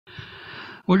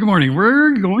Well, good morning.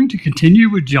 We're going to continue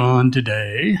with John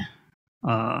today.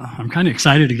 I'm kind of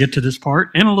excited to get to this part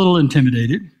and a little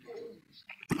intimidated.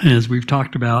 As we've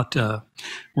talked about,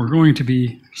 we're going to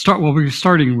be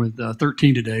starting with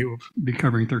 13 today. We'll be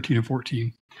covering 13 and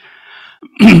 14.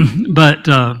 But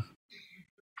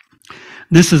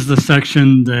this is the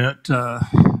section that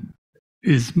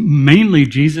is mainly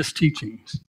Jesus'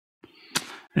 teachings.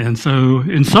 And so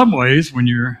in some ways, when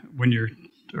you're,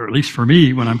 or at least for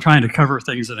me, when I'm trying to cover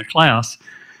things in a class,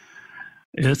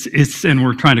 and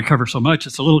we're trying to cover so much,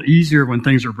 it's a little easier when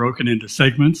things are broken into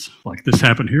segments, like this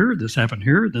happened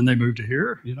here, then they moved to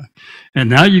here, And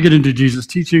now you get into Jesus'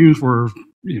 teachings where,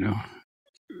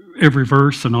 every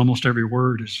verse and almost every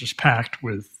word is just packed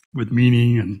with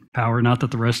meaning and power. Not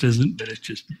that the rest isn't, but it's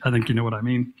just, I think you know what I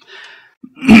mean.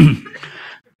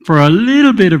 For a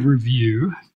little bit of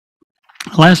review,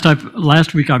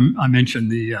 last week I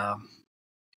mentioned the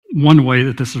one way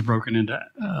that this is broken into,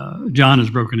 John is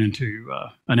broken into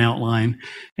an outline,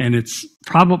 and it's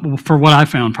probably, for what I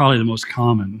found, probably the most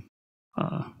common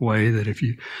way, that if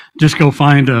you just go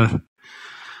find a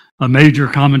major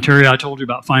commentary. I told you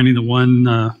about finding the one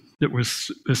that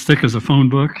was as thick as a phone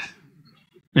book,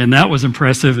 and that was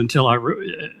impressive until I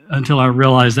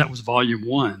realized that was volume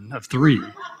 1 of 3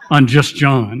 on just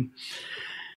John.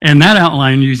 And that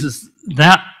outline uses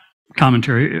that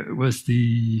commentary. It was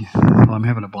I'm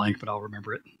having a blank, but I'll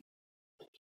remember it.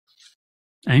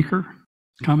 Anchor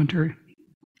commentary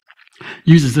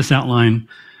uses this outline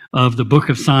of the book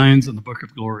of signs and the book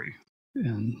of glory.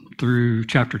 And through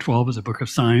chapter 12 is a book of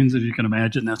signs, as you can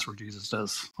imagine. That's where Jesus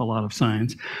does a lot of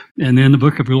signs. And then the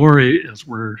book of glory is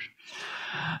where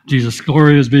Jesus'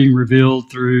 glory is being revealed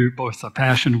through both the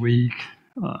Passion Week,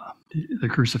 the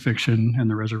crucifixion, and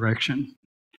the resurrection.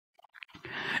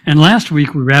 And last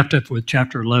week we wrapped up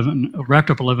 11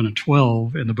 and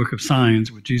 12 in the book of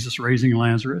signs, with Jesus raising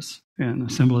Lazarus and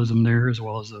the symbolism there, as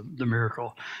well as the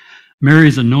miracle,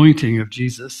 Mary's anointing of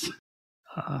Jesus,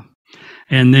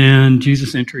 and then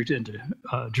Jesus entered into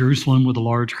Jerusalem with the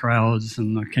large crowds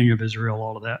and the King of Israel,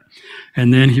 all of that.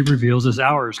 And then he reveals his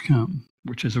hour has come,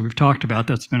 which, as we've talked about,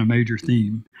 that's been a major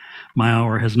theme. My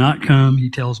hour has not come,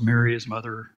 he tells Mary, his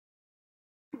mother,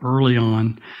 early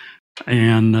on.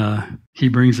 And he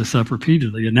brings this up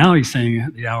repeatedly. And now he's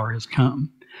saying the hour has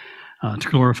come to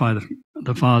glorify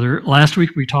the Father. Last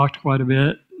week we talked quite a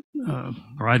bit,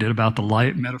 or I did, about the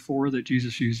light metaphor that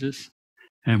Jesus uses.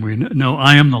 And we know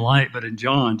I am the light, but in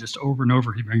John, just over and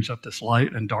over, he brings up this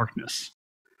light and darkness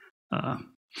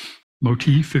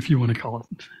motif, if you want to call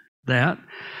it that.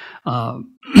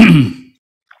 And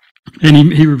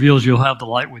he reveals you'll have the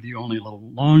light with you only a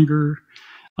little longer.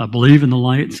 Believe in the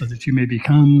light so that you may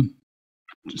become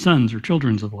sons or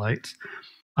children of light.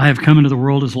 I have come into the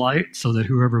world as light so that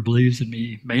whoever believes in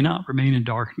me may not remain in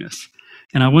darkness.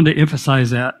 And I wanted to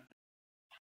emphasize that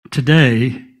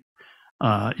today,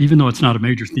 even though it's not a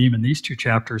major theme in these two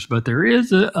chapters, but there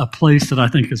is a place that I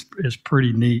think is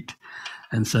pretty neat.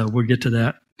 And so we'll get to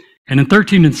that. And in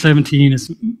 13 and 17,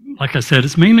 is, like I said,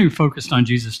 it's mainly focused on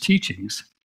Jesus' teachings,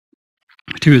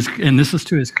 and this is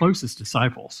to his closest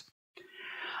disciples.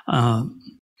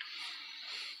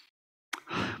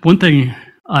 One thing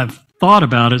I've thought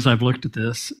about as I've looked at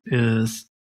this is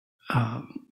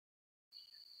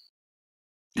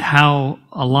how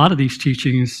a lot of these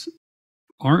teachings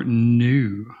aren't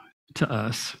new to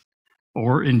us,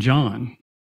 or in John.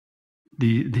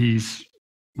 He's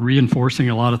reinforcing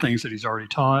a lot of things that he's already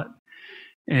taught,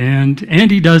 and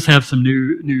he does have some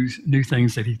new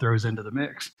things that he throws into the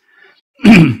mix.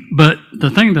 But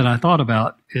the thing that I thought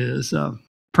about is,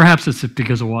 perhaps it's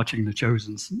because of watching The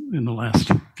Chosen in the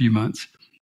last few months,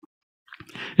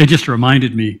 it just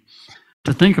reminded me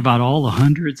to think about all the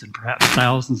hundreds and perhaps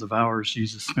thousands of hours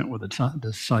Jesus spent with the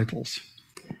disciples,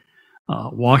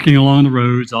 walking along the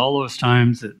roads, all those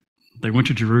times that they went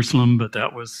to Jerusalem, but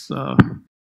that was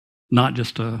not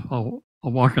just a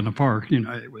walk in the park.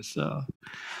 It was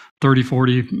 30,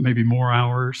 40, maybe more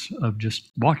hours of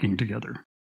just walking together.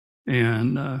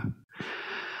 And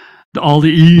all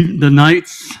the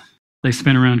nights they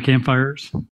spent around campfires,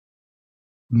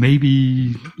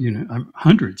 maybe,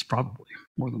 hundreds, probably,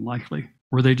 more than likely,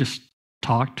 where they just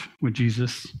talked with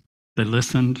Jesus. They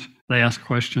listened, they asked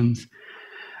questions.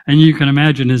 And you can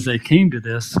imagine, as they came to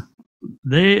this,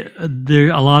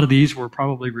 a lot of these were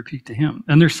probably repeat to him.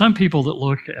 And there's some people that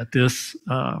look at this,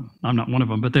 I'm not one of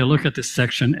them, but they look at this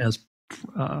section as,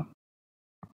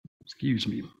 excuse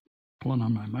me, pulling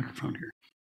on my microphone here.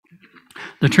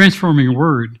 The Transforming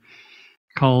Word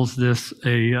calls this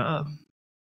a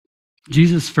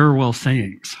Jesus' farewell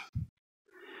sayings.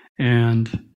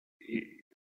 And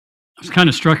was kind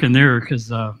of struck in there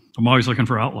because I'm always looking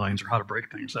for outlines or how to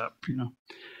break things up.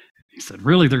 He said,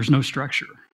 really, there's no structure.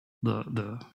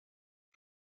 The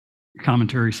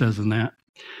commentary says in that.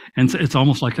 And it's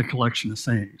almost like a collection of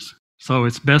sayings. So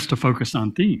it's best to focus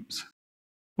on themes.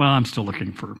 Well, I'm still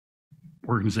looking for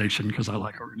organization because I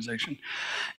like organization.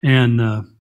 And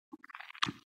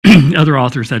other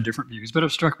authors had different views, but I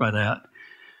was struck by that.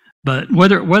 But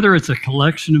whether it's a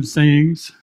collection of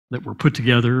sayings that were put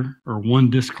together or one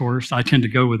discourse, I tend to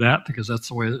go with that because that's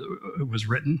the way it was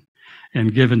written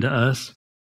and given to us.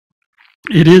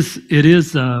 It is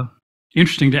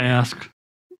interesting to ask,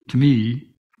 to me,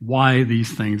 why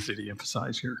these things did he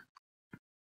emphasize here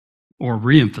or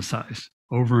re-emphasize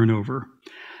over and over.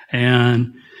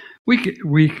 And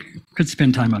we could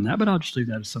spend time on that, but I'll just leave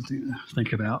that as something to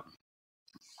think about.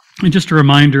 And just a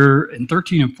reminder, in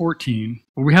 13 and 14,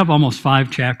 we have almost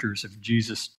 5 chapters of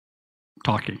Jesus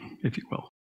talking, if you will.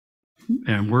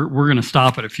 And we're going to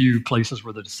stop at a few places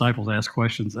where the disciples ask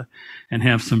questions and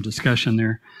have some discussion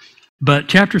there. But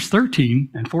chapters 13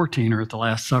 and 14 are at the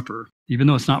Last Supper. Even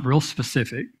though it's not real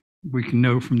specific, we can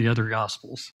know from the other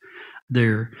Gospels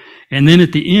there. And then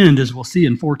at the end, as we'll see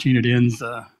in 14, it ends,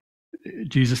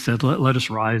 Jesus said, let us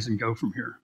rise and go from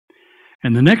here.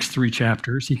 And the next 3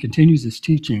 chapters, he continues his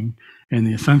teaching, and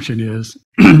the assumption is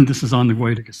this is on the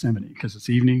way to Gethsemane because it's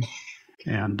evening,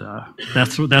 and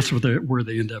that's where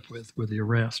they end up with the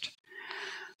arrest.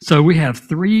 So we have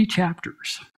 3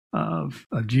 chapters of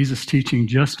Jesus teaching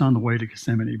just on the way to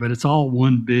Gethsemane, but it's all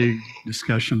one big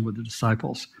discussion with the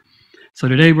disciples. So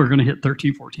today we're going to hit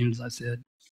 13, 14, as I said.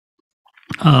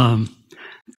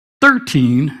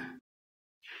 13,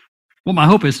 well, my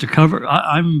hope is to cover,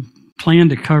 I'm plan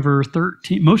to cover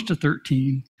 13, most of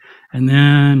 13, and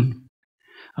then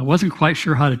I wasn't quite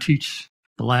sure how to teach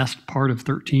the last part of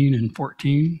 13 and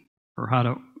 14 or how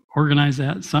to organize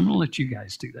that, so I'm going to let you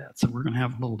guys do that. So we're going to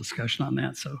have a little discussion on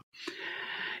that. So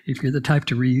if you're the type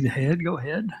to read ahead, go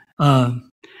ahead.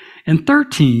 And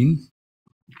 13,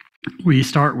 we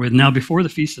start with, now before the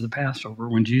feast of the Passover,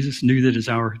 when Jesus knew that his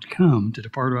hour had come to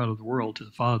depart out of the world to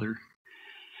the Father,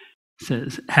 it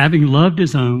says, having loved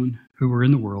his own who were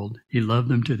in the world, he loved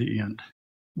them to the end.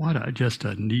 Just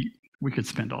a neat, we could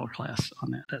spend all class on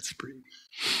that. That's pretty.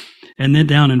 And then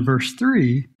down in verse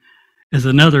 3 is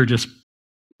another, just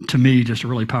to me, just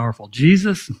really powerful.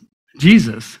 Jesus,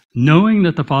 knowing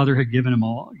that the Father had given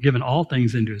all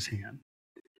things into his hand,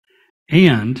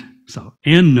 and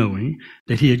knowing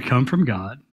that he had come from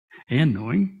God, and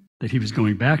knowing that he was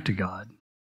going back to God,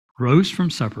 rose from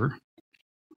supper,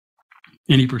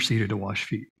 and he proceeded to wash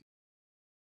feet.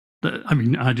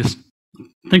 I just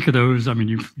think of those. I mean,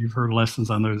 you've heard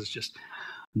lessons on those. It's just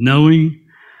knowing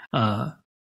that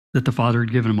the Father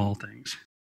had given him all things,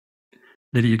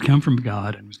 that he had come from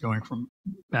God and was going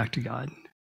back to God.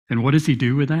 And what does he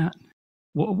do with that?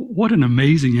 What an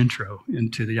amazing intro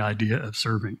into the idea of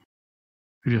serving.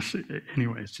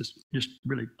 Anyway, it's just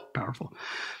really powerful.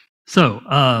 So,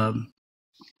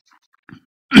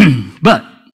 but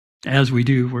as we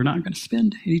do, we're not going to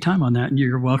spend any time on that, and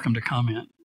you're welcome to comment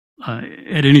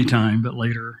at any time, but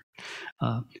later.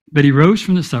 But he rose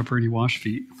from the supper and he washed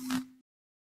feet.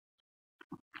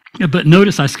 But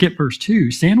notice I skipped verse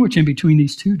 2. Sandwich in between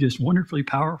these two, just wonderfully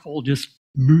powerful, just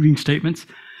moving statements.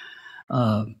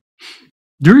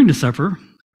 During the supper,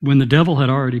 when the devil had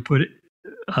already put it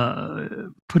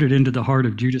into the heart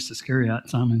of Judas Iscariot,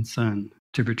 Simon's son,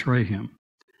 to betray him.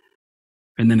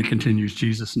 And then it continues,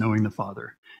 Jesus knowing the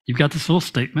Father. You've got this little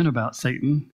statement about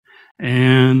Satan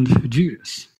and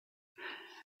Judas.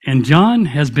 And John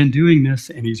has been doing this,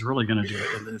 and he's really going to do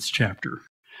it in this chapter,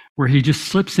 where he just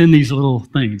slips in these little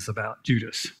things about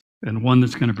Judas and one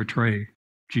that's going to betray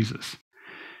Jesus.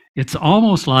 It's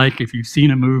almost like if you've seen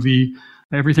a movie,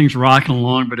 everything's rocking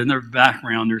along, but in their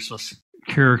background there's this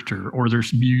character or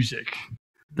there's music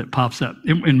that pops up.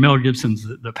 In Mel Gibson's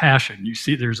The Passion, you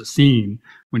see there's a scene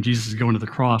when Jesus is going to the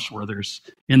cross where there's,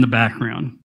 in the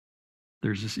background,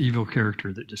 there's this evil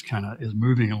character that just kind of is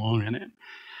moving along in it.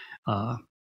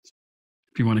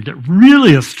 If you want to get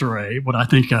really astray, what I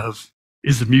think of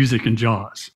is the music in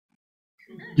Jaws.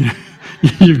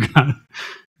 You've got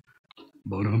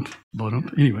Bodump.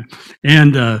 Anyway,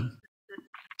 and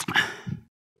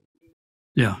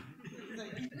yeah.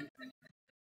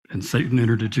 And Satan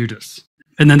entered to Judas.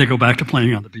 And then they go back to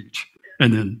playing on the beach.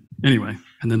 And then, anyway,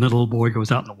 and then the little boy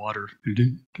goes out in the water.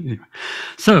 Anyway.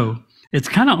 So it's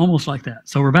kind of almost like that.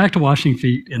 So we're back to washing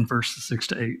feet in verses 6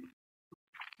 to 8.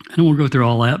 I don't want to go through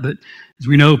all that, but as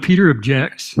we know, Peter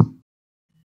objects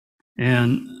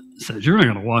and says, "You're not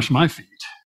going to wash my feet."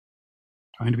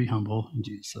 Trying to be humble. And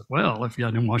Jesus says, "Well, if I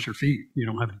didn't wash your feet, you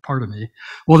don't have any part of me.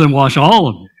 Well, then wash all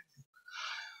of me."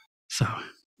 So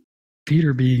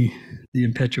Peter, being the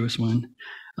impetuous one,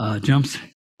 jumps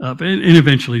up, and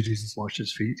eventually Jesus washed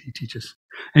his feet. He teaches.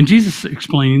 And Jesus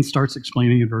starts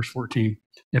explaining in verse 14,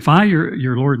 if I,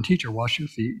 your Lord and teacher, wash your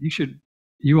feet,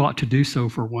 you ought to do so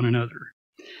for one another.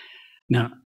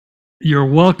 Now, you're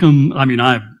welcome. I mean,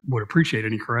 I would appreciate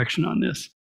any correction on this.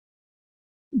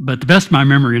 But the best of my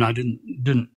memory, and I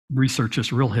didn't research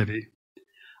this real heavy,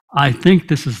 I think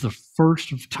this is the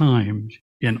first of time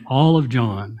in all of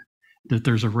John that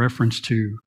there's a reference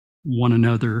to one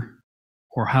another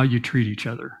or how you treat each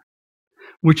other,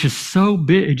 which is so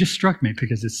big. It just struck me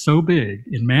because it's so big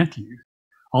in Matthew.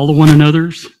 All the one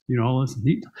another's, all this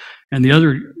neat. And the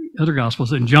other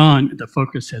Gospels. In John, the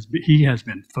focus has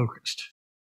been focused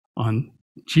on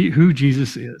who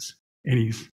Jesus is. And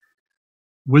he's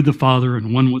with the Father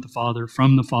and one with the Father,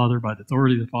 from the Father, by the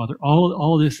authority of the Father.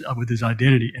 All this with his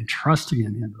identity and trusting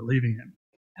in him, believing him,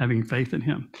 having faith in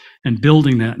him, and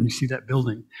building that. And you see that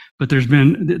building. But there's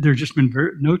just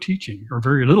been no teaching, or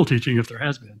very little teaching, if there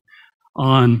has been,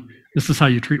 on this is how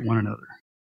you treat one another.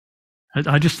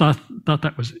 I just thought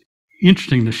that was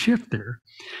interesting, the shift there.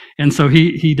 And so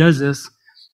he does this.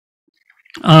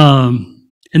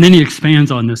 And then he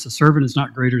expands on this. A servant is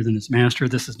not greater than his master.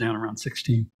 This is down around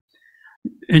 16.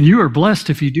 And you are blessed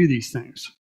if you do these things.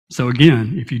 So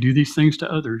again, if you do these things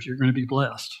to others, you're going to be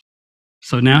blessed.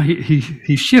 So now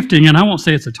he's shifting, and I won't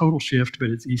say it's a total shift, but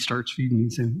he starts feeding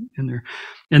these in there.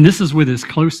 And this is with his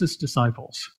closest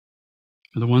disciples,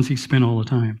 the ones he spent all the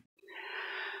time.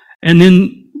 And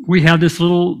then we have this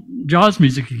little Jaws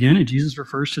music again, and Jesus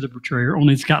refers to the betrayer,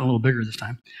 only it's gotten a little bigger this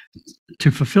time.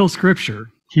 To fulfill Scripture,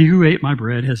 he who ate my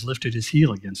bread has lifted his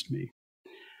heel against me.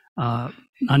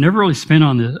 I never really spent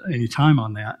any time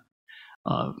on that,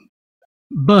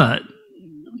 but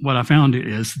what I found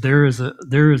is there is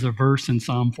a verse in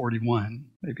Psalm 41.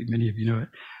 Maybe many of you know it,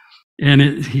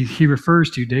 and he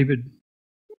refers to David.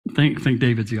 Think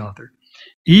David's the author.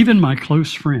 Even my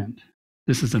close friend.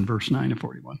 This is in verse 9 of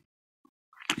 41.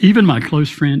 Even my close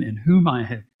friend in whom I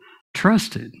have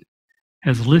trusted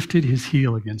has lifted his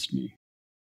heel against me.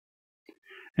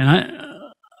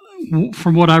 And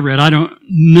from what I read, I don't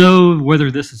know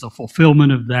whether this is a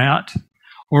fulfillment of that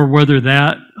or whether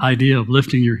that idea of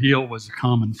lifting your heel was a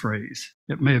common phrase.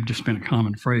 It may have just been a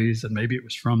common phrase, and maybe it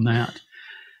was from that.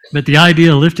 But the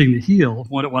idea of lifting the heel,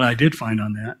 what I did find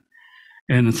on that,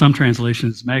 and in some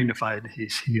translations, magnified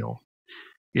his heel.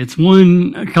 It's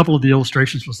a couple of the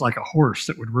illustrations was like a horse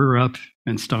that would rear up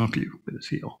and stomp you with his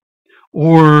heel.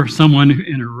 Or someone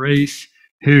in a race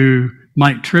who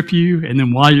might trip you, and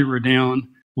then while you were down,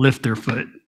 lift their foot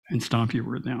and stomp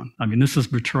you down. I mean, this is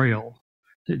betrayal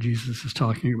that Jesus is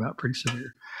talking about, pretty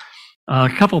severe. A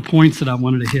couple of points that I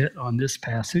wanted to hit on this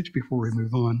passage before we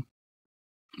move on.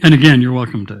 And again, you're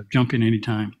welcome to jump in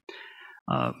anytime.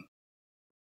 Note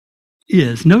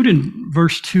in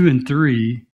verse 2 and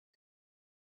 3,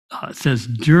 it says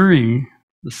during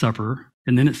the supper,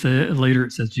 and then later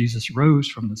it says Jesus rose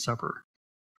from the supper.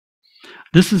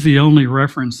 This is the only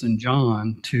reference in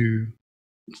John to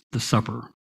the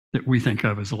supper that we think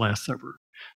of as the Last Supper.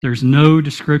 There's no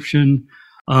description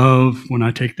of when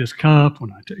I take this cup,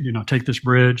 when I take this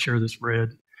bread, share this bread.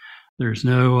 There's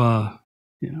no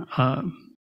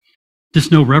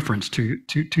just no reference to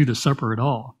the supper at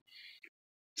all.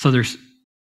 So there's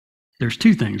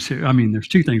two things here. I mean, there's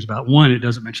two things about it. One, it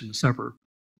doesn't mention the supper.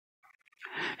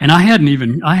 And I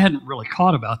hadn't really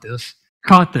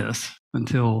caught this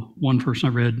until one person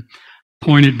I read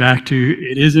pointed back to,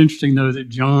 it is interesting though that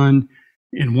John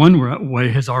in one way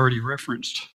has already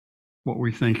referenced what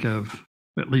we think of,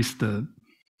 at least the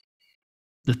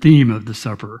theme of the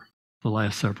supper, the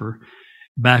Last Supper,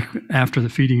 back after the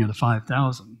feeding of the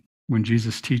 5,000, when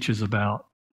Jesus teaches about,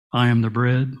 I am the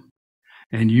bread,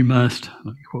 and you must,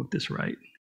 let me quote this right,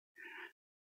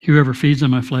 whoever feeds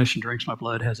on my flesh and drinks my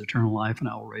blood has eternal life, and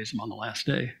I will raise him on the last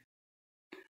day.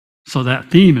 So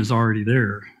that theme is already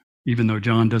there, even though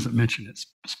John doesn't mention it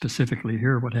specifically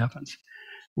here, what happens,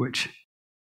 which,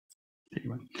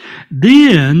 anyway.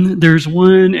 Then there's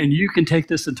one, and you can take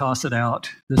this and toss it out.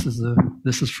 This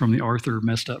is from the Arthur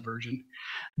messed up version.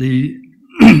 The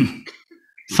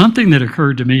something that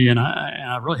occurred to me, and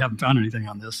I really haven't found anything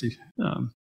on this,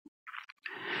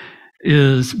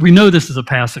 is we know this is a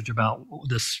passage about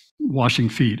this washing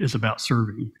feet is about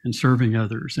serving and serving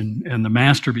others, and the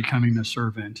master becoming the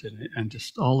servant, and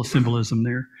just all the symbolism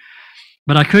there.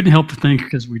 But I couldn't help to think,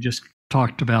 because we just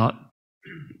talked about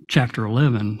chapter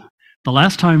 11, the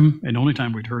last time and only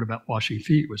time we'd heard about washing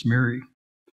feet was Mary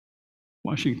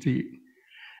washing feet.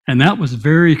 And that was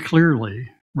very clearly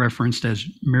referenced as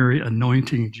Mary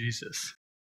anointing Jesus.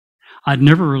 I'd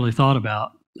never really thought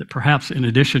about that perhaps in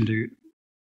addition to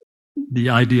the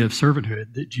idea of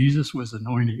servanthood, that Jesus was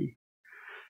anointing,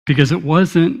 because it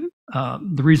wasn't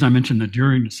the reason I mentioned that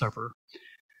during the supper.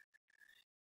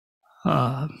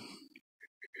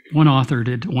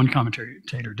 One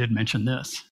commentator did mention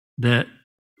this, that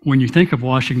when you think of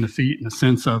washing the feet in the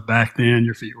sense of back then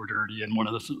your feet were dirty, and one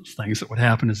of the things that would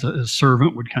happen is a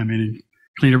servant would come in and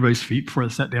clean everybody's feet before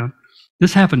they sat down.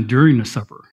 This happened during the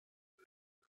supper.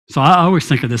 So I always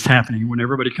think of this happening when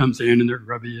everybody comes in and they're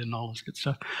grubby and all this good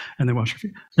stuff, and they wash their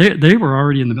feet. They were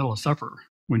already in the middle of supper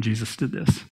when Jesus did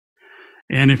this.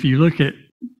 And if you look at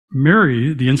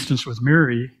Mary, the instance with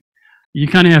Mary, you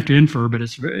kind of have to infer, but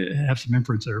have some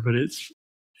inference there. But it's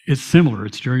similar.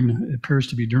 It appears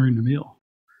to be during the meal.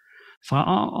 So I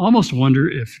almost wonder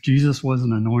if Jesus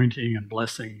wasn't anointing and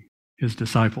blessing his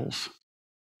disciples,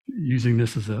 using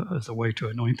this as a way to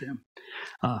anoint them.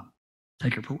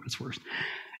 Take it for what it's worth.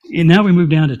 And now we move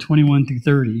down to 21 through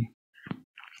 30,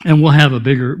 and we have a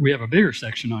bigger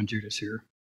section on Judas here.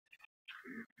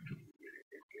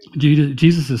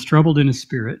 Jesus is troubled in his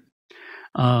spirit.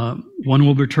 One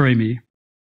will betray me.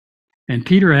 And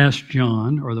Peter asked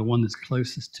John, or the one that's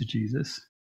closest to Jesus,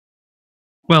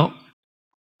 well,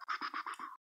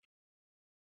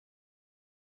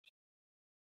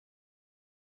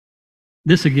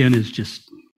 this again is just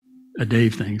a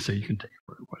Dave thing, so you can take it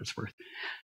for what it's worth.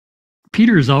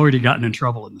 Peter has already gotten in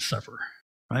trouble in the supper,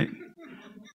 right?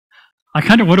 I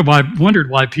kind of wondered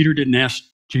why Peter didn't ask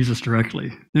Jesus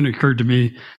directly. Then it occurred to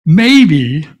me,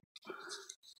 maybe,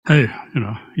 hey,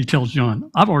 he tells John,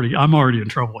 I'm already in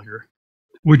trouble here.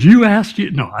 Would you ask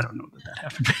you? No, I don't know that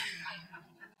happened.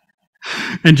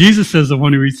 And Jesus says the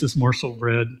one who eats this morsel of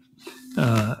bread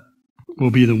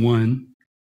will be the one,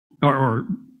 or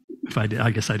if I did, I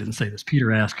guess I didn't say this.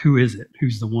 Peter asked, who is it?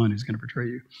 Who's the one who's going to betray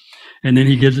you? And then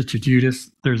he gives it to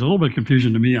Judas. There's a little bit of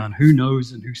confusion to me on who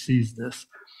knows and who sees this.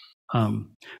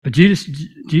 But Judas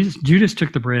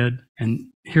took the bread, and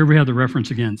here we have the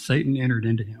reference again. Satan entered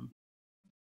into him.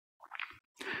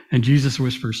 And Jesus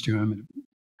whispers to him,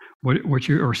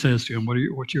 says to him,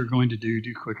 what you're going to do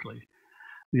quickly.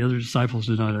 The other disciples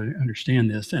did not understand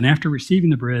this. And after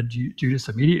receiving the bread, Judas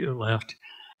immediately left.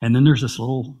 And then there's this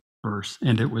little verse,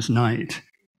 and it was night.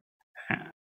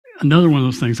 Another one of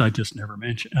those things I just never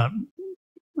mentioned. I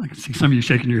can see some of you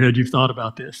shaking your head. You've thought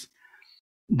about this.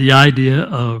 The idea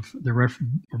of the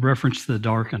reference to the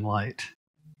dark and light.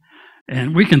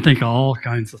 And we can think of all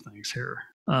kinds of things here.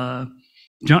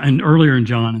 John, and earlier in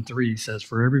John 3, he says,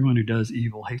 for everyone who does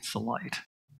evil hates the light.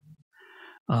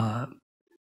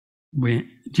 When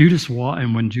Judas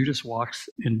walks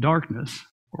in darkness,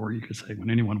 or you could say when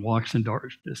anyone walks in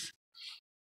darkness,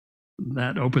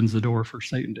 that opens the door for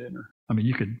Satan to enter. I mean,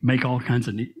 you could make all kinds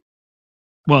of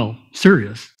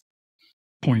serious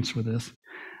points with this.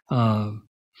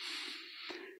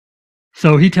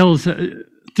 So he tells,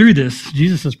 through this,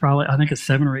 Jesus is probably, I think it's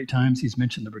 7 or 8 times he's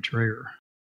mentioned the betrayer.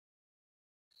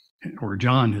 Or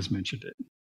John has mentioned it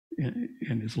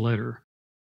in his letter.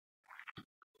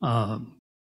 Why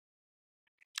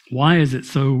is it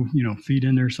so, feed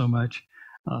in there so much?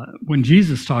 When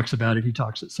Jesus talks about it, he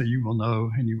talks it so you will know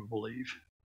and you will believe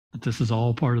that this is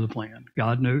all part of the plan.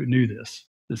 God knew this.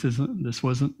 This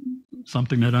wasn't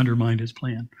something that undermined his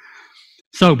plan.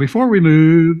 So before we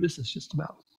move, this is just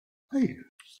about, hey,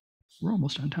 we're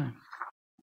almost on time.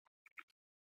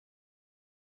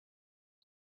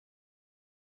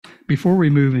 Before we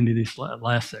move into this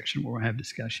last section where we'll have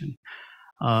discussion,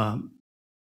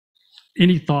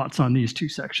 any thoughts on these 2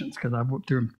 sections? Because I've went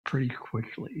through them pretty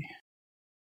quickly.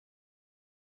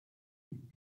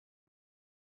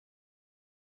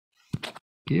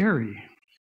 Gary.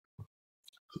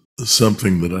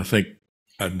 Something that I think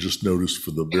I just noticed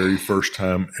for the very first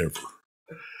time ever.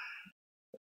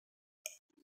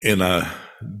 And I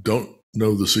don't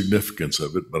know the significance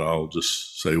of it, but I'll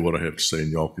just say what I have to say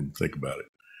and y'all can think about it.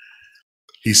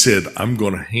 He said, I'm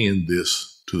going to hand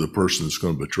this to the person that's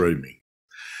going to betray me.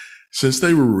 Since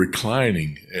they were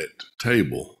reclining at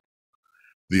table,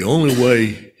 the only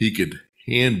way he could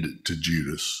hand it to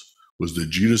Judas was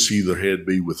that Judas either had to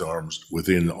be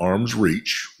within arm's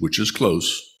reach, which is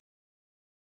close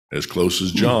as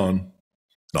John,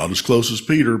 not as close as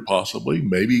Peter, possibly,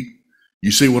 maybe.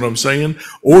 You see what I'm saying?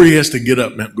 Or he has to get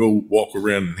up and go walk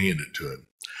around and hand it to him.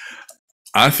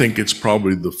 I think it's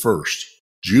probably the first.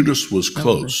 Judas was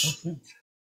close.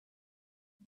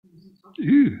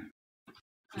 Ooh,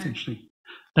 that's interesting.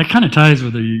 That kind of ties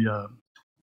with the,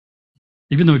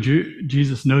 even though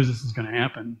Jesus knows this is going to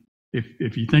happen,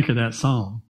 if you think of that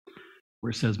psalm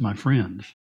where it says, my friend.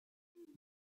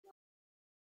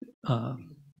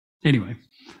 Anyway,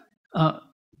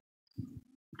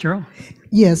 Carol?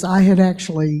 Yes, I had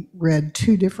actually read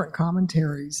two different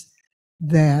commentaries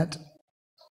that,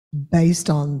 based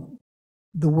on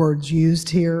the words used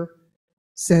here,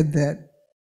 said that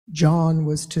John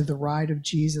was to the right of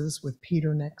Jesus with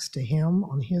Peter next to him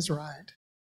on his right,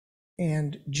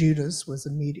 and Judas was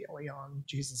immediately on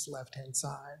Jesus' left-hand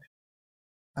side.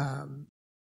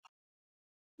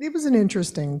 It was an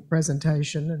interesting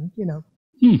presentation, and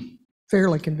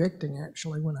fairly convicting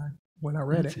actually when I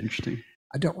read That's it. interesting.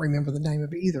 I don't remember the name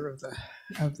of either of the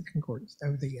concordance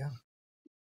of the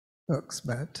books,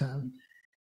 but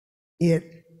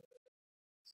it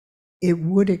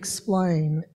would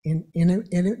explain, and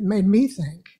it made me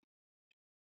think.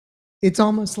 It's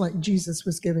almost like Jesus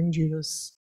was giving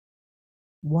Judas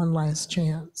one last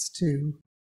chance to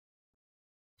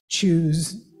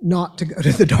choose not to go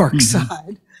to the dark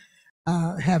side,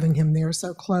 having him there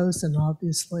so close, and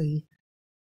obviously,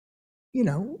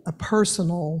 a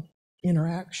personal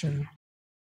interaction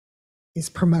is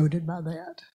promoted by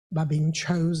that, by being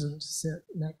chosen to sit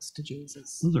next to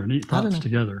Jesus. Those are neat thoughts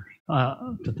together,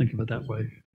 to think of it that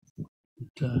way.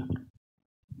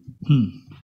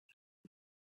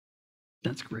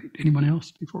 That's great. Anyone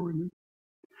else before we move?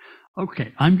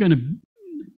 Okay, I'm going to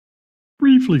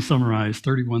briefly summarize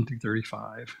 31 through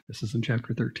 35. This is in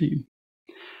chapter 13.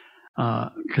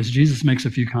 Because Jesus makes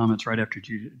a few comments right after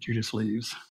Judas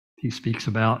leaves. He speaks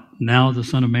about, now the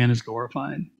Son of Man is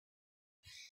glorified.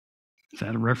 Is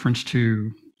that a reference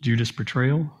to Judas'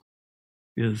 betrayal?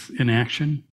 Is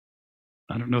inaction?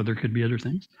 I don't know. There could be other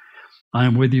things. I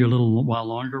am with you a little while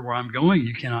longer. Where I'm going,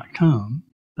 you cannot come.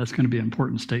 That's going to be an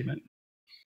important statement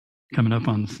coming up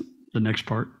on the next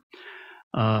part.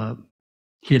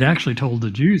 He had actually told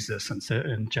the Jews this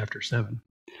in chapter 7.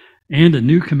 And a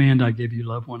new command I give you,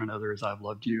 love one another as I've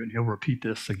loved you. And he'll repeat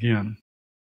this again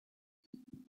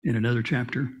in another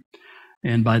chapter.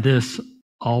 And by this,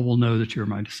 all will know that you're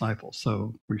my disciples.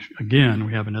 So we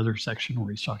have another section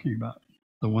where he's talking about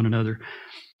the one another.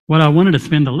 What I wanted to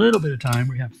spend a little bit of time,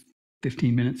 we have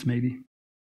 15 minutes maybe,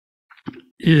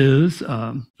 is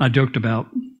I joked about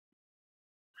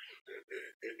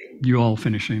you all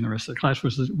finishing the rest of the class,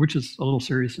 which is a little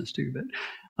seriousness too, but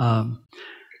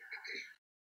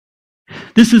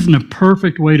this isn't a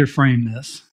perfect way to frame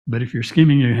this, but if you're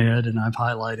skimming ahead, and I've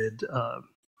highlighted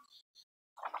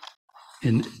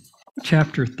in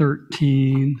chapter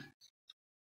 13,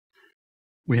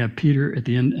 we have Peter at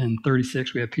the end, and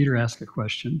 36, we have Peter ask a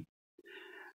question.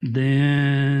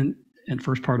 Then in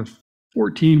first part of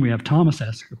 14, we have Thomas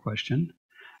ask a question.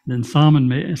 Then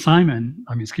Philip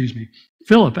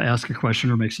asks a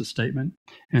question or makes a statement.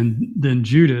 And then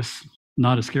Judas,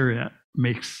 not Iscariot,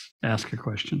 asks a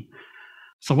question.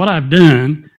 So what I've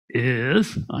done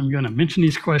is I'm going to mention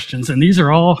these questions, and these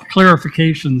are all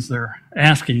clarifications they're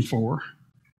asking for.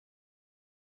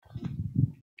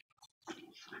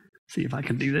 See if I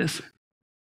can do this.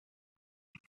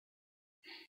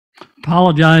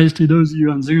 Apologize to those of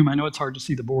you on Zoom. I know it's hard to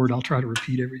see the board. I'll try to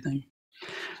repeat everything.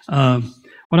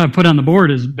 What I put on the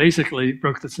board is basically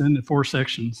broke this into 4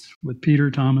 sections with Peter,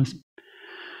 Thomas,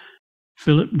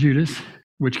 Philip, Judas,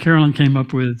 which Carolyn came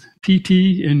up with PT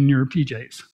in your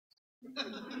PJs.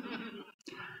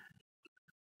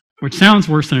 Which sounds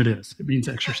worse than it is. It means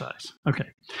exercise. Okay.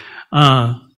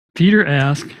 Peter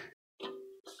asked,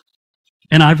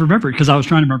 and I've remembered because I was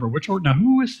trying to remember which order. Now,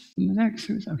 who was the next?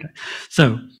 Okay.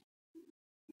 So,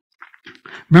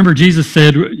 remember Jesus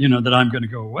said, that I'm going to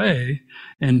go away.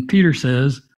 And Peter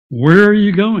says, where are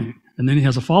you going? And then he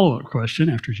has a follow-up question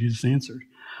after Jesus answered,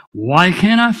 why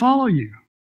can't I follow you?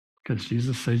 Because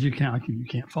Jesus says you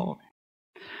can't follow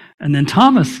me. And then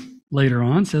Thomas later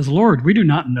on says, Lord, we do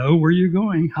not know where you're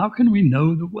going. How can we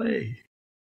know the way?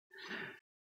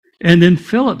 And then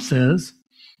Philip says,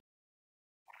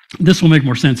 this will make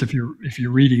more sense if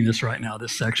you're reading this right now,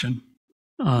 this section,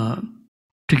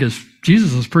 because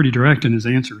Jesus is pretty direct in his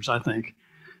answers, I think.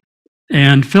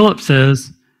 And Philip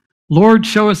says, Lord,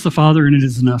 show us the Father, and it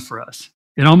is enough for us.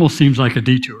 It almost seems like a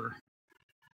detour,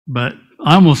 but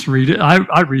I almost read it.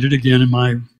 I read it again in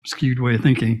my skewed way of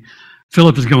thinking.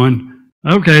 Philip is going,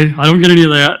 okay, I don't get any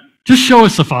of that. Just show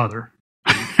us the Father,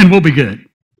 and we'll be good.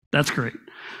 That's great.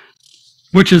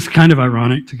 Which is kind of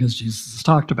ironic because Jesus has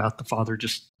talked about the Father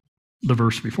just the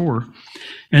verse before.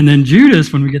 And then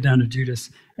Judas, when we get down to Judas,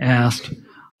 asked,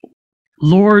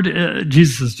 Lord,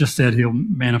 Jesus has just said he'll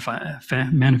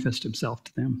manifest himself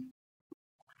to them.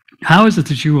 How is it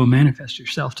that you will manifest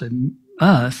yourself to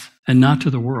us and not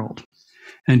to the world?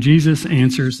 And Jesus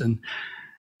answers, and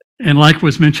like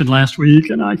was mentioned last week,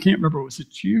 and I can't remember, was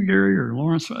it you, Gary, or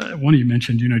Lawrence? One of you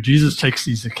mentioned, Jesus takes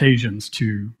these occasions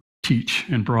to teach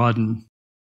and broaden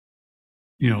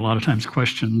a lot of times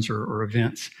questions or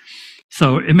events.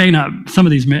 So it may not, some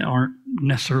of these aren't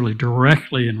necessarily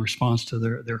directly in response to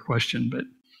their question, but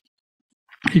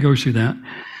he goes through that.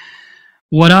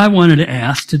 What I wanted to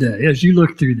ask today, as you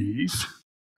look through these,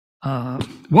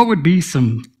 what would be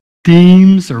some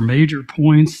themes or major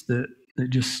points that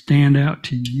just stand out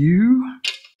to you?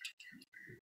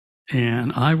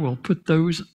 And I will put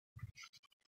those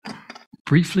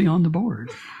briefly on the board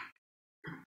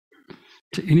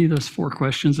to any of those 4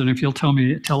 questions. And if you'll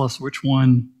tell us which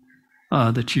one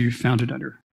that you found it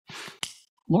under.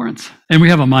 Lawrence. And we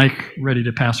have a mic ready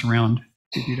to pass around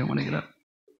if you don't want to get up.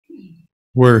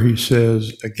 Where he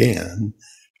says again,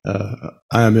 I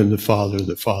am in the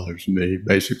Father's in me.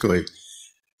 Basically,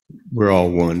 we're all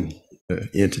one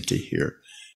entity here.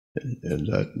 And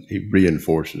he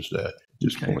reinforces that at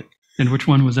this point. And which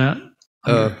one was that?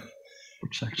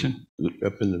 Which section?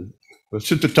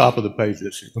 It's at the top of the page.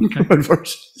 Okay. What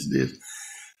verse is this?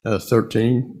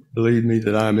 13, believe me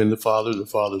that I am in the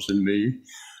Father's in me,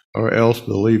 or else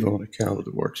believe on account of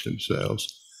the works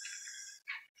themselves.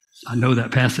 I know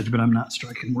that passage, but I'm not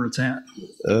striking where it's at.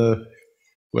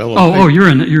 Well, you're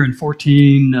in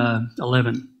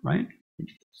 14:11, right?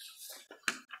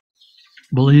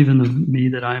 Believe in me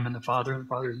that I am in the Father, and the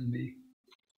Father is in me.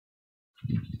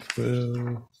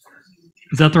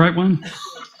 Is that the right one?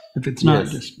 If it's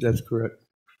not, yes, that's correct.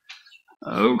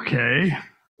 Okay.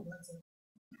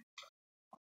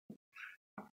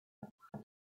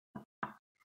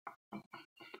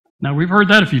 Now, we've heard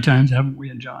that a few times, haven't we,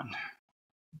 and John?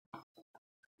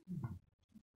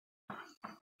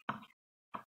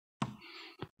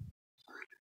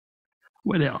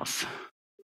 What else?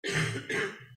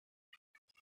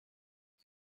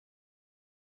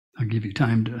 I'll give you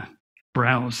time to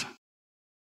browse.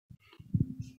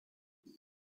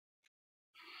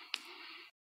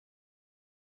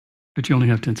 But you only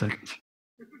have 10 seconds.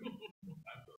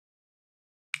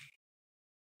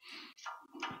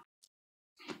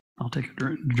 I'll take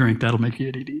a drink. That'll make you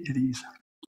at ease.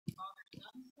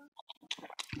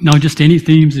 No, just any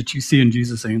themes that you see in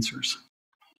Jesus' answers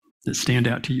that stand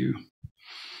out to you.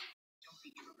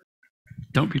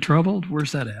 Don't be troubled.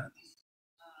 Where's that at?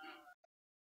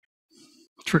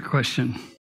 Trick question.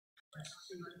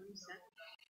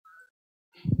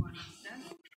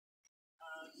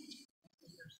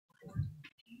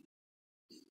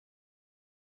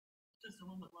 Just a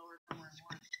little bit lower.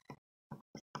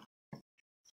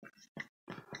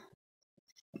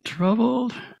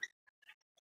 Troubled.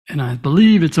 And I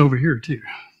believe it's over here too.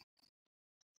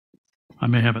 I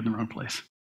may have it in the wrong place.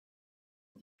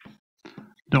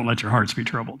 Don't let your hearts be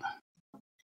troubled.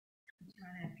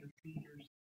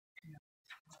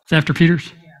 It's after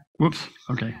Peter's? Yeah. Whoops.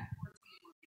 Okay.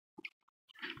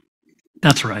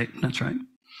 That's right.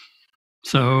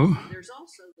 So there's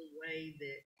also the way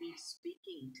that he's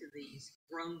speaking to these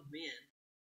grown men.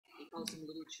 He calls them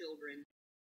little children.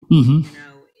 Mm-hmm.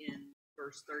 In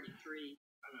verse 33.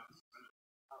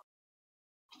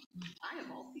 I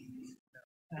have all these.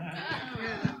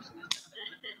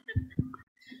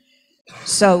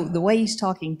 So the way he's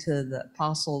talking to the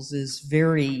apostles is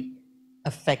very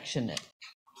affectionate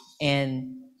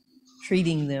and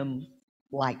treating them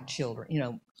like children,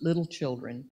 little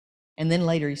children. And then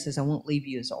later he says, I won't leave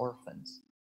you as orphans.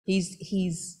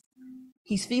 He's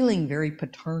feeling very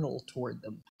paternal toward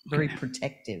them, very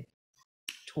protective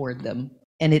toward them.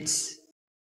 And it's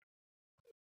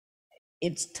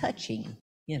touching,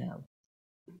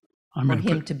 for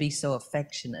him to be so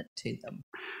affectionate to them.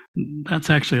 That's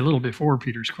actually a little before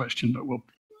Peter's question, but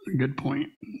good point.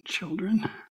 Children.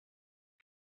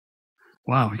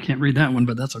 Wow, I can't read that one,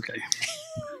 but that's okay.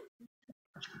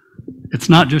 It's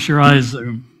not just your eyes,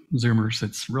 Zoomers.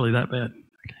 It's really that bad.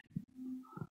 Okay.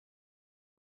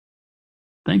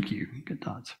 Thank you. Good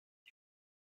thoughts.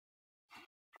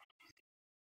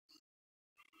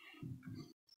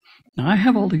 Now, I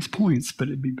have all these points, but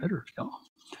it'd be better if y'all.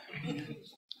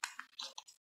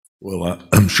 Well,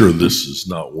 I'm sure this is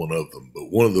not one of them, but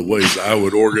one of the ways I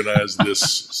would organize this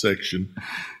section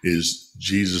is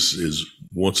Jesus is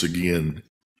once again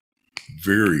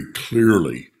very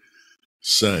clearly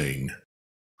saying,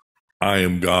 I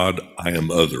am God, I am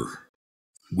other.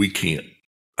 We can't.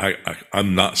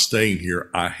 I'm not staying here.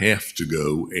 I have to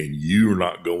go, and you're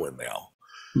not going now.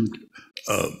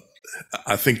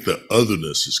 I think the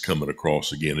otherness is coming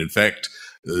across again. In fact,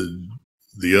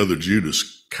 the other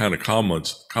Judas kind of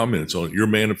comments on it. You're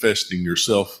manifesting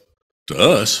yourself to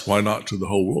us. Why not to the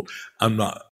whole world? I'm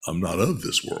not of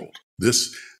this world.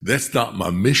 That's not my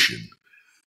mission.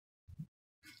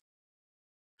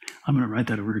 I'm going to write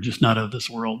that over. Just not of this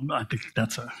world. I think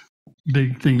that's a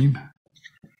big theme.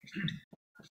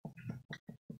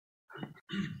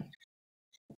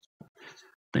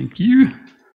 Thank you.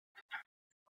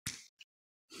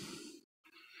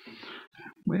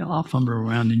 Well, I'll fumble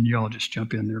around and you all just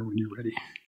jump in there when you're ready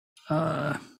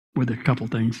with a couple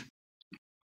things.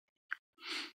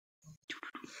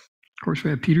 Of course, we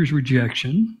have Peter's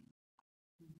rejection.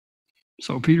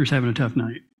 So Peter's having a tough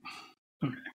night.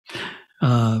 Okay.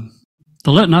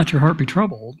 To let not your heart be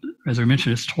troubled, as I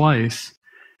mentioned this twice,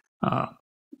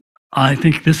 I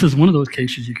think this is one of those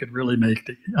cases you could really make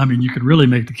you could really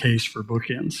make the case for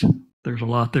bookends. There's a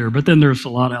lot there, but then there's a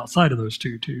lot outside of those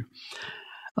two too.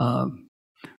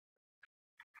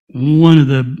 One of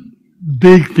the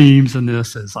big themes in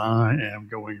this is I am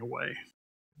going away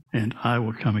and I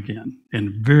will come again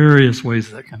in various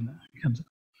ways that comes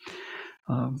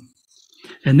up.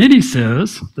 And then he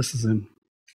says, this is in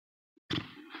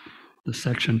the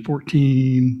section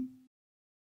 14.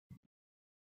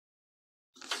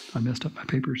 I messed up my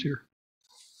papers here.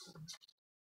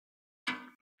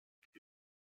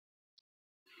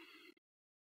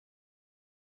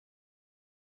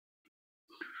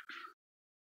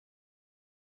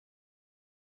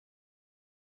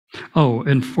 Oh,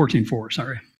 and 14:4,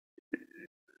 sorry.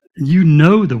 You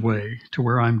know the way to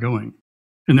where I'm going.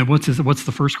 And then what's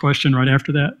the first question right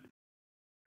after that?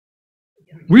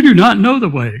 We do not know the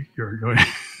way you're going.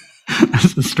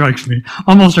 This strikes me.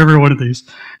 Almost every one of these.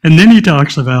 And then he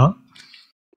talks about,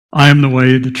 I am the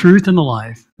way, the truth, and the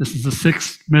life. This is the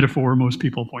sixth metaphor most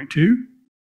people point to.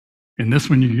 And this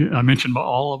one, I mentioned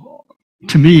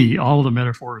to me, all of the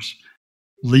metaphors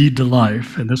lead to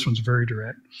life. And this one's very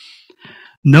direct.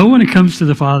 No one comes to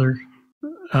the Father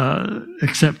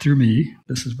except through me.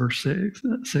 This is verse 6.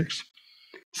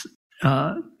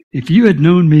 If you had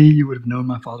known me, you would have known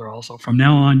my Father also. From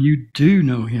now on, you do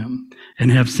know him and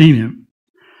have seen him.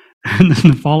 And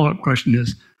then the follow-up question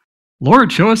is,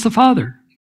 Lord, show us the Father.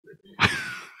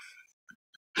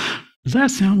 Does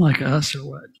that sound like us or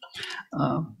what?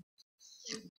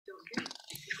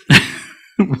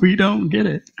 We don't get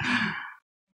it.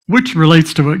 Which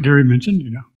relates to what Gary mentioned,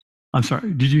 I'm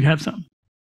sorry, did you have something?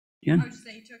 Again? I was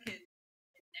saying he took it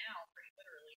now pretty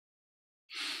literally.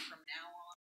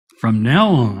 From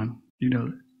now on,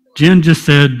 Jen just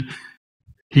said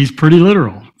he's pretty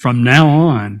literal. From now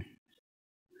on,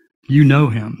 you know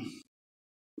him.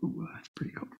 Ooh, that's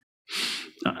pretty cool.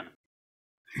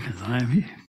 Because I am he.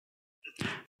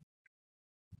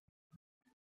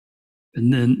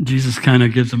 And then Jesus kind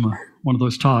of gives him one of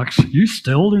those talks. You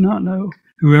still do not know?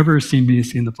 Whoever has seen me has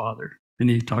seen the Father. And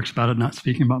he talks about it, not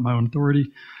speaking about my own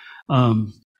authority.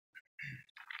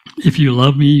 If you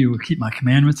love me, you will keep my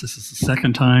commandments. This is the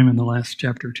second time in the last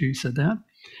chapter or two he said that.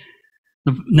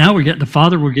 Now we get the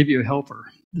Father will give you a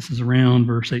helper. This is around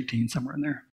verse 18, somewhere in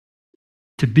there.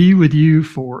 To be with you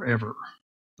forever,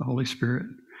 the Holy Spirit.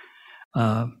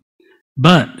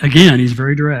 But again, he's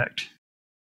very direct.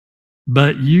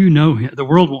 But you know him. The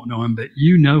world won't know him, but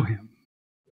you know him.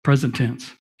 Present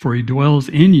tense. For he dwells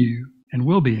in you and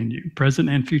will be in you, present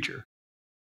and future.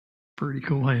 Pretty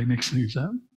cool how he mixes things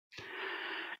up.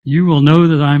 You will know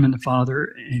that I am in the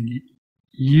Father, and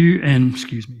you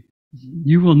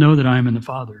will know that I am in the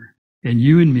Father, and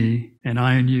you in me, and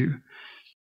I in you.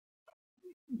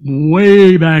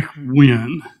 Way back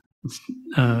when,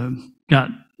 got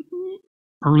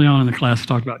early on in the class,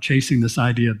 talked about chasing this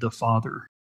idea of the Father,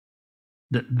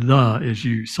 that the is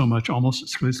used so much, almost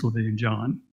exclusively in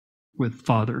John, with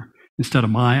Father, instead of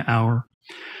my, our.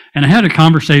 And I had a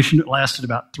conversation that lasted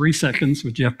about 3 seconds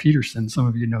with Jeff Peterson. Some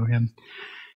of you know him.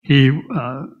 He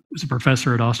was a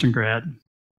professor at Austin Grad,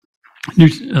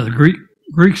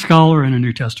 Greek scholar and a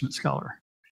New Testament scholar.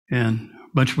 And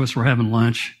a bunch of us were having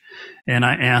lunch, and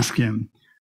I asked him,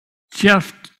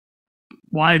 Jeff,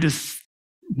 why is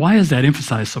that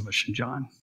emphasized so much in John?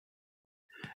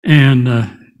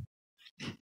 And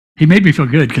he made me feel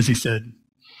good because he said,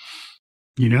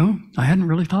 I hadn't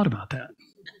really thought about that.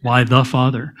 Why the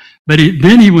Father? But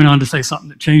then he went on to say something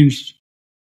that changed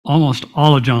almost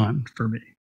all of John for me.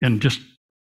 And just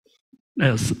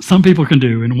as some people can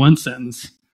do in one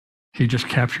sentence, he just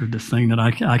captured this thing that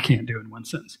I can't do in one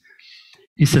sentence.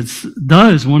 He said,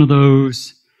 the is one of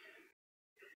those,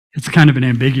 it's kind of an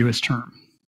ambiguous term.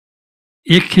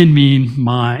 It can mean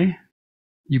my,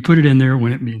 you put it in there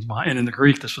when it means my, and in the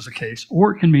Greek this was the case,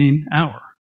 or it can mean our.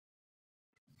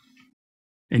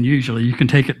 And usually you can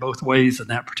take it both ways in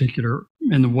that particular,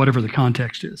 in whatever the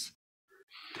context is.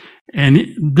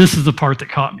 And this is the part that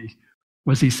caught me,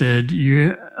 was he said,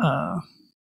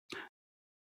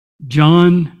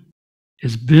 John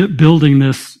is building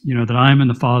this, that I am in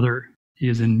the Father, he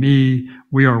is in me,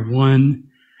 we are one.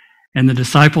 And the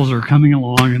disciples are coming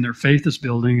along, and their faith is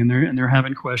building, and they're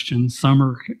having questions. Some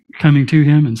are coming to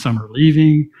him, and some are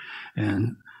leaving,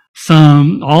 and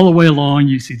some all the way along.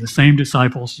 You see the same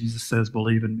disciples. Jesus says,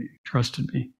 "Believe in me, trust in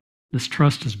me." This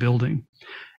trust is building,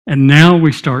 and now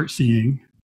we start seeing,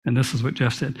 and this is what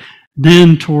Jeff said.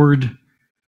 Then toward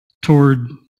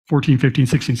 14, 15,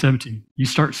 16, 17, you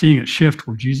start seeing it shift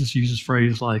where Jesus uses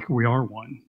phrase like, "We are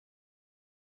one.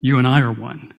 You and I are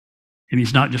one," and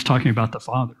he's not just talking about the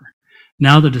Father.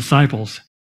 Now the disciples,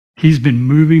 he's been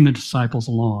moving the disciples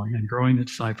along and growing the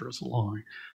disciples along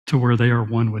to where they are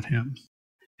one with him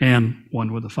and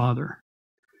one with the Father.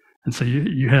 And so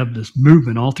you have this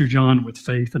movement all through John with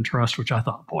faith and trust, which I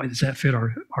thought, boy, does that fit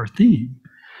our theme?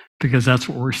 Because that's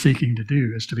what we're seeking to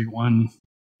do, is to be one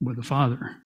with the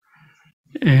Father.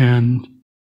 And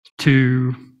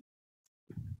to,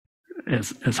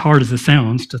 as hard as it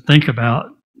sounds, to think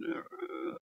about,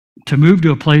 to move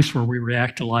to a place where we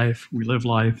react to life, we live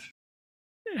life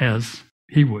as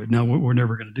he would. Now, we're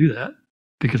never going to do that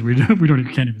because we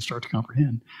can't even start to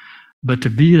comprehend. But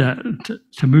to be that,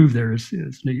 to move there is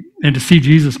neat. And to see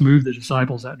Jesus move the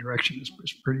disciples that direction is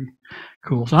pretty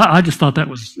cool. So I just thought that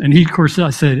was, and he, of course,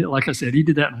 like I said, he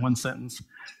did that in one sentence.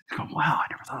 I go, wow, I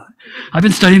never thought of that. I've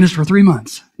been studying this for 3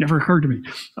 months. Never occurred to me.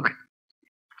 Okay.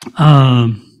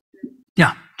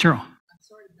 Yeah, Cheryl.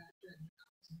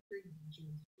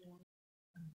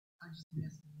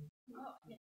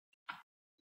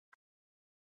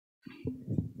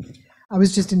 I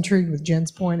was just intrigued with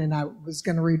Jen's point, and I was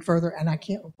going to read further, and I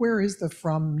can't. Where is the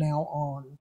 "from now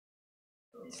on"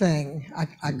 thing?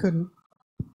 I couldn't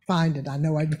find it. I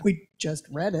know we just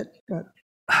read it, but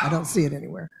I don't see it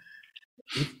anywhere.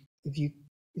 If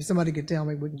somebody could tell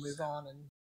me, we can move on and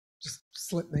just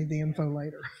slip me the info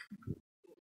later.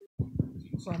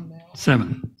 From now on.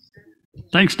 7.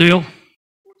 Thanks, Dale.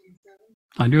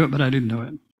 I knew it, but I didn't know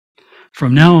it.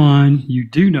 From now on, you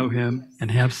do know him and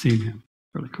have seen him.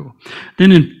 Really cool.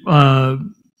 Then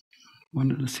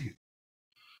let's see.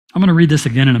 I'm going to read this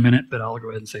again in a minute, but I'll go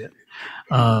ahead and say it.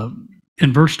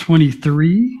 In verse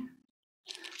 23,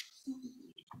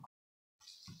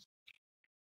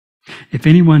 if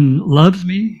anyone loves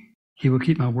me, he will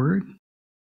keep my word.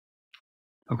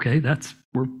 Okay,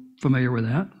 we're familiar with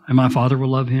that. And my Father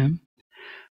will love him.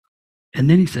 And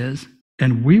then he says,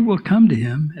 and we will come to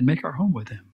him and make our home with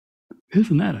him.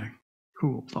 Isn't that a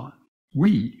cool thought?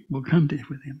 We will come with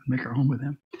him and make our home with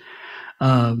him.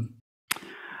 We're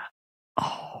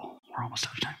almost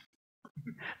out of time.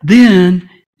 Then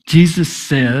Jesus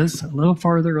says, a little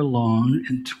farther along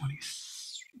in 20.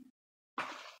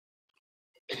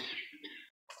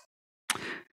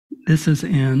 This is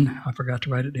I forgot to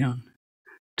write it down,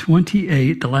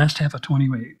 28, the last half of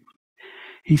 28.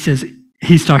 He says,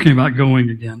 he's talking about going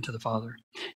again to the Father.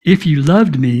 If you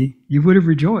loved me, you would have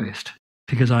rejoiced,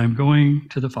 because I am going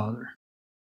to the Father.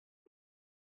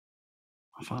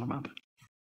 I thought about it.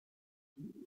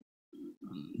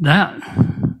 That,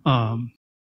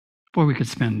 boy, we could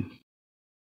spend,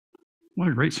 what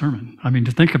a great sermon. I mean,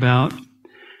 to think about,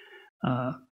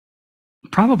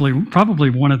 probably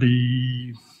one of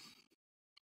the,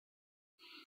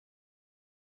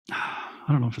 I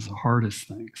don't know if it's the hardest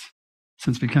things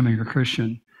since becoming a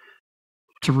Christian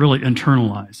to really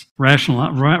internalize.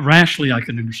 Rationally, I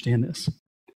can understand this.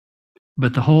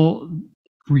 But the whole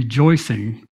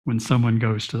rejoicing when someone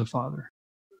goes to the Father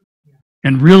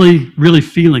and really, really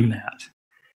feeling that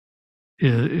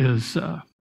is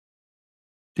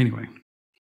anyway.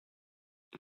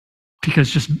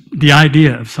 Because just the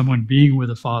idea of someone being with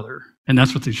the Father, and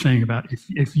that's what they're saying about,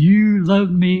 if you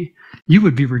loved me, you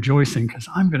would be rejoicing because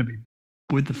I'm going to be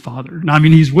with the Father. Now, I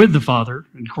mean, he's with the Father,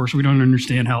 and of course we don't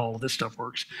understand how all this stuff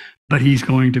works, but he's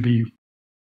going to be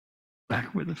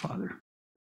back with the Father.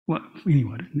 Well,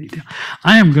 anyway,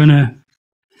 I am going to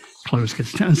close.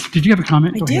 Did you have a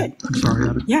comment? Go ahead. I'm sorry.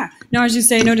 Yeah. No, I was just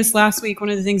saying, I noticed last week, one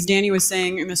of the things Danny was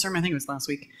saying in the sermon, I think it was last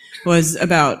week, was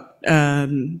about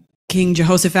King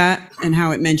Jehoshaphat and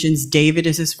how it mentions David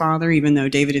as his father, even though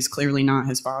David is clearly not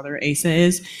his father, Asa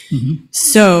is. Mm-hmm.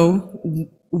 So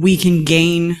we can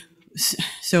gain,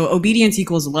 so obedience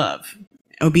equals love.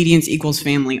 Obedience equals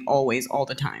family always, all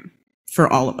the time,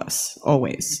 for all of us,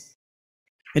 always.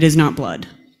 It is not blood.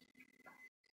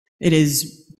 It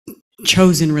is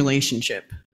chosen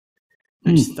relationship.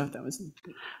 I just thought that was neat.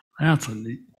 That's a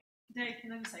neat. Dave,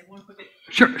 can I just say one quick?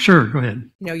 Sure, go ahead.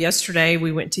 Yesterday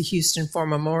we went to Houston for a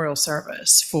memorial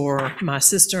service for my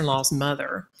sister-in-law's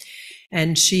mother,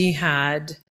 and she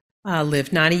had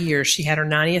lived 90 years. She had her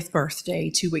 90th birthday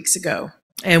 2 weeks ago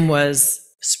and was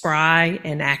spry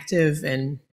and active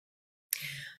and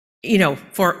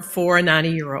for a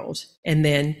 90-year-old. And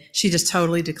then she just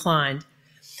totally declined.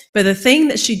 But the thing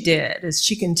that she did is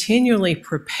she continually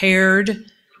prepared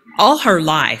all her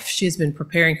life. She has been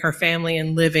preparing her family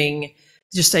and living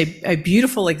just a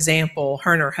beautiful example,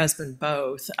 her and her husband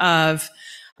both, of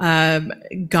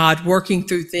God working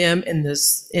through them in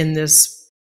this,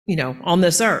 on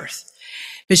this earth.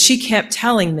 But she kept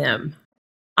telling them,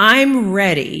 I'm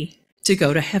ready to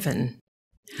go to heaven.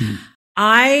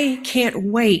 I can't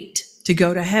wait to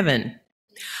go to heaven.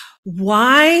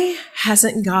 Why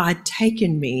hasn't God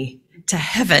taken me to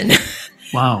heaven?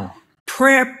 Wow.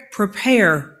 Prepare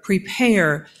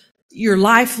your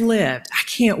life lived. I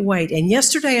can't wait. And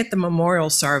yesterday at the memorial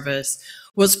service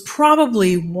was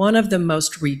probably one of the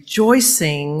most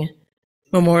rejoicing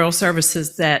memorial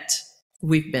services that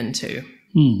we've been to.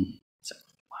 So.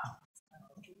 Wow.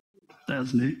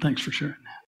 That's neat. Thanks for sharing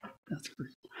that. That's great.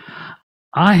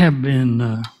 I have been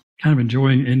kind of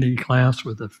enjoying ending class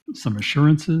with some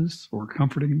assurances or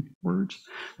comforting words,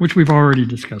 which we've already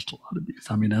discussed a lot of these.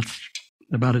 I mean, that's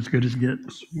about as good as it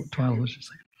gets, what Twyla was just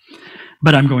saying.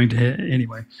 But I'm going to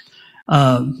anyway,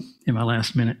 in my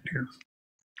last minute here.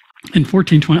 In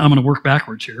 14:20, I'm going to work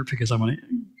backwards here because I'm going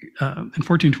to, in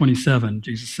 14:27,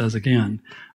 Jesus says again,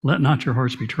 let not your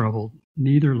hearts be troubled,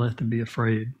 neither let them be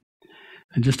afraid.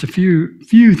 And just a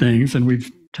few things, and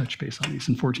we've touched base on these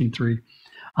in 14:3.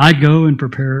 I go and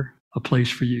prepare a place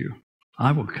for you.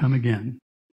 I will come again.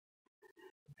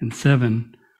 And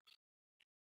 7,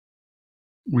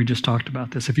 we just talked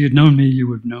about this. If you had known me, you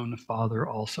would have known the Father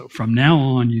also. From now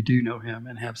on, you do know him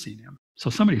and have seen him. So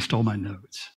somebody stole my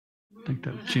notes. I think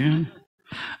that was Jen.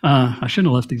 I shouldn't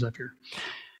have left these up here.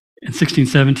 In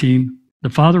 16:17, the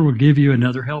Father will give you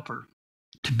another helper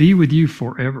to be with you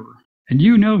forever. And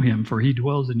you know him, for he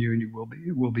dwells in you and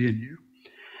will be in you.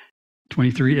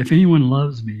 23, if anyone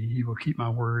loves me, he will keep my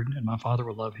word, and my Father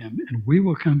will love him, and we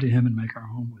will come to him and make our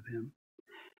home with him.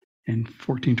 And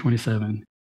 14:27,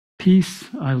 peace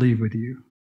I leave with you.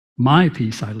 My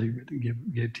peace I leave with you,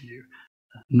 give to you,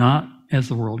 not as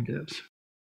the world gives.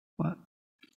 But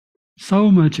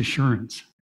so much assurance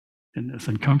in this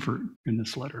and comfort in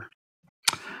this letter.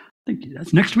 Thank you.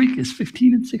 That's next week is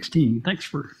 15 and 16. Thanks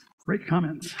for great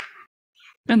comments.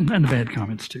 And the bad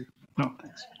comments too. No,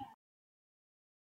 thanks.